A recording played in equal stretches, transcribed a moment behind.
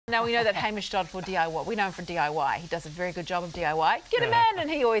Now, we know that Hamish Dodd for DIY. We know him for DIY. He does a very good job of DIY. Get him in, and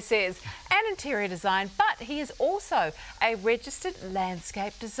he always says, and interior design, but he is also a registered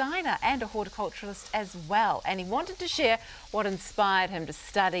landscape designer and a horticulturalist as well. And he wanted to share what inspired him to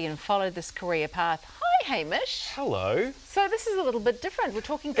study and follow this career path. Hi, Hamish. Hello. So this is a little bit different. We're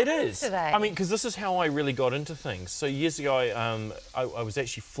talking colours today. I mean, because this is how I really got into things. So years ago, I was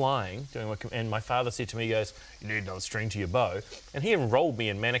actually flying, and my father said to me, he goes, "You need another string to your bow," and he enrolled me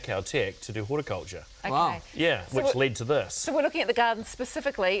in Manukau Tech to do horticulture. Okay. Wow. Yeah, So which led to this. So we're looking at the garden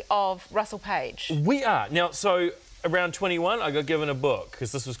specifically of Russell Page. We are now. So around 21, I got given a book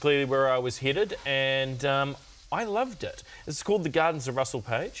because this was clearly where I was headed, and I loved it. It's called The Gardens of Russell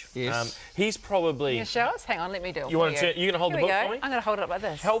Page. Yes. He's probably... Can you show us? Hang on, let me do it. You want to? You're going to hold the book for me? I'm going to hold it up like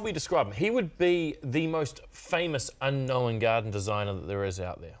this. How would we describe him? He would be the most famous unknown garden designer that there is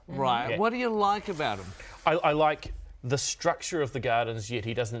out there. Right. Yeah. What do you like about him? I like the structure of the gardens, yet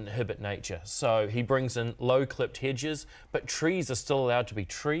he doesn't inhibit nature. So he brings in low clipped hedges, but trees are still allowed to be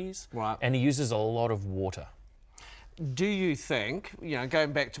trees. Right. And he uses a lot of water. Do you think, you know,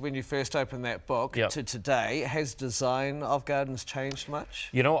 going back to when you first opened that book to today, has design of gardens changed much?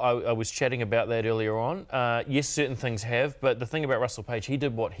 You know, I was chatting about that earlier on. Yes, certain things have, but the thing about Russell Page, he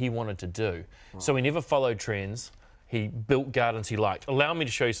did what he wanted to do. Right. So he never followed trends. He built gardens he liked. Allow me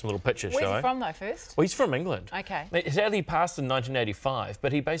to show you some little pictures, Where's shall I? he from, though, first? Well, he's from England. Okay. Sadly, he passed in 1985,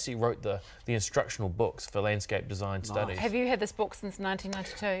 but he basically wrote the instructional books for landscape design studies. Have you had this book since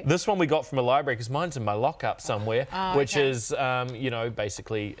 1992? This one we got from a library, because mine's in my lockup somewhere, which is, you know,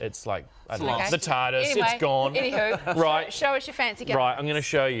 basically, it's like, I don't know, the TARDIS, anyway, it's gone. Anywho, right. Show us your fancy gardens. Right, I'm going to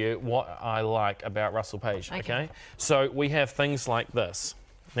show you what I like about Russell Page, okay? So we have things like this.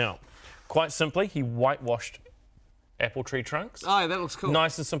 Now, quite simply, he whitewashed apple tree trunks. Oh, that looks cool.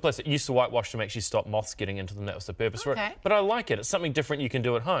 Nice and simplistic. Used to whitewash them, actually stop moths getting into them. That was the purpose for it. But I like it. It's something different you can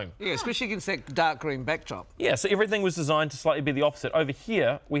do at home. Yeah, especially against that dark green backdrop. Yeah, so everything was designed to slightly be the opposite. Over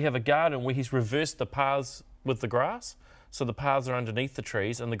here, we have a garden where he's reversed the paths with the grass. So the paths are underneath the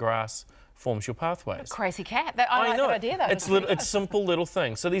trees and the grass forms your pathways. Crazy cat. I like know. that idea, though. It's simple little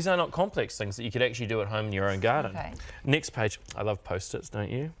things. So these are not complex things that you could actually do at home in your own garden. Okay. Next page. I love post-its,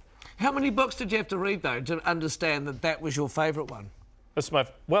 don't you? How many books did you have to read, though, to understand that that was your favourite one?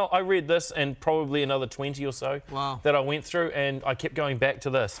 Well, I read this and probably another 20 or so that I went through, and I kept going back to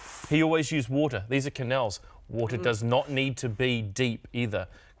this. He always used water. These are canals. Water does not need to be deep either.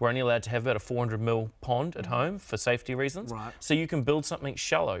 We're only allowed to have about a 400 ml pond at home for safety reasons. Right. So you can build something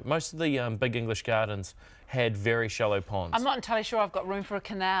shallow. Most of the big English gardens had very shallow ponds. I'm not entirely sure I've got room for a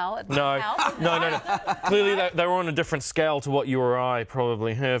canal at my house. No. Clearly they were on a different scale to what you or I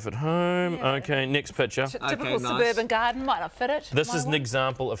probably have at home. Yeah. Okay, next picture. Typical suburban garden, might not fit it. This is an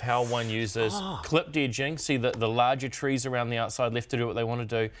example of how one uses clipped edging. See the larger trees around the outside left to do what they want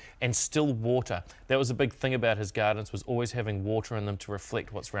to do, and still water. That was a big thing about his gardens, was always having water in them to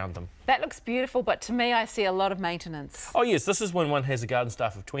reflect what's around them. That looks beautiful, but to me I see a lot of maintenance. Oh yes, this is when one has a garden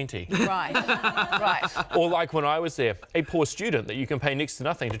staff of 20. Right, right. Or like when I was there, a poor student that you can pay next to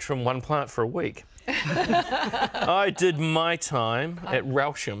nothing to trim one plant for a week. I did my time at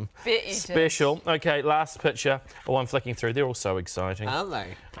Rousham. Special. Okay, last picture. Oh, I'm flicking through. They're all so exciting. Aren't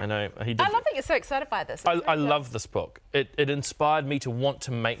they? I know. I love that you're so excited by this. I love this book. It inspired me to want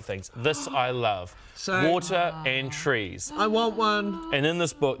to make things. This I love. Water and trees. I want one. And in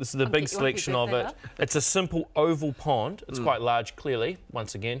this book, this is the big selection of it. It's a simple oval pond. It's quite large, clearly.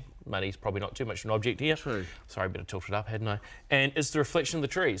 Once again, money's probably not too much of an object here. True. Sorry, better tilt it up, hadn't I? And it's the reflection of the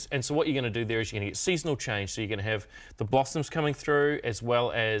trees. And so what you're going to do there is you're going to get seasonal change. So you're going to have the blossoms coming through, as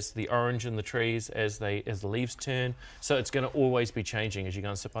well as the orange in the trees as the leaves turn. So it's going to always be changing as you go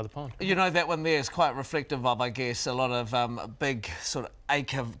and sit by the pond. You know, that one there is quite reflective of, I guess, a lot of big sort of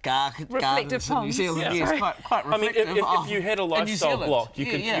acre gardens in New Zealand. Yeah, yes, quite reflective. I mean, if you had a lifestyle block,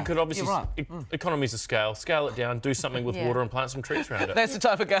 you could obviously right. economies of scale it down, do something with water and plant some trees around it. That's the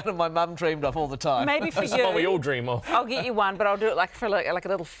type of garden my mum dreamed of all the time. Maybe for That's you. what we all dream of. I'll get you one, but I'll do it like for like a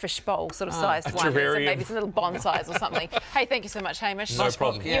little fishbowl sort of sized one. Terrarium. Maybe some little bonsais or something. Hey, thank you so much, Hamish. No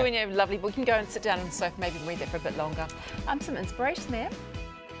problem. You and your lovely book. You can go and sit down on the sofa, maybe read that for a bit longer. Some inspiration there.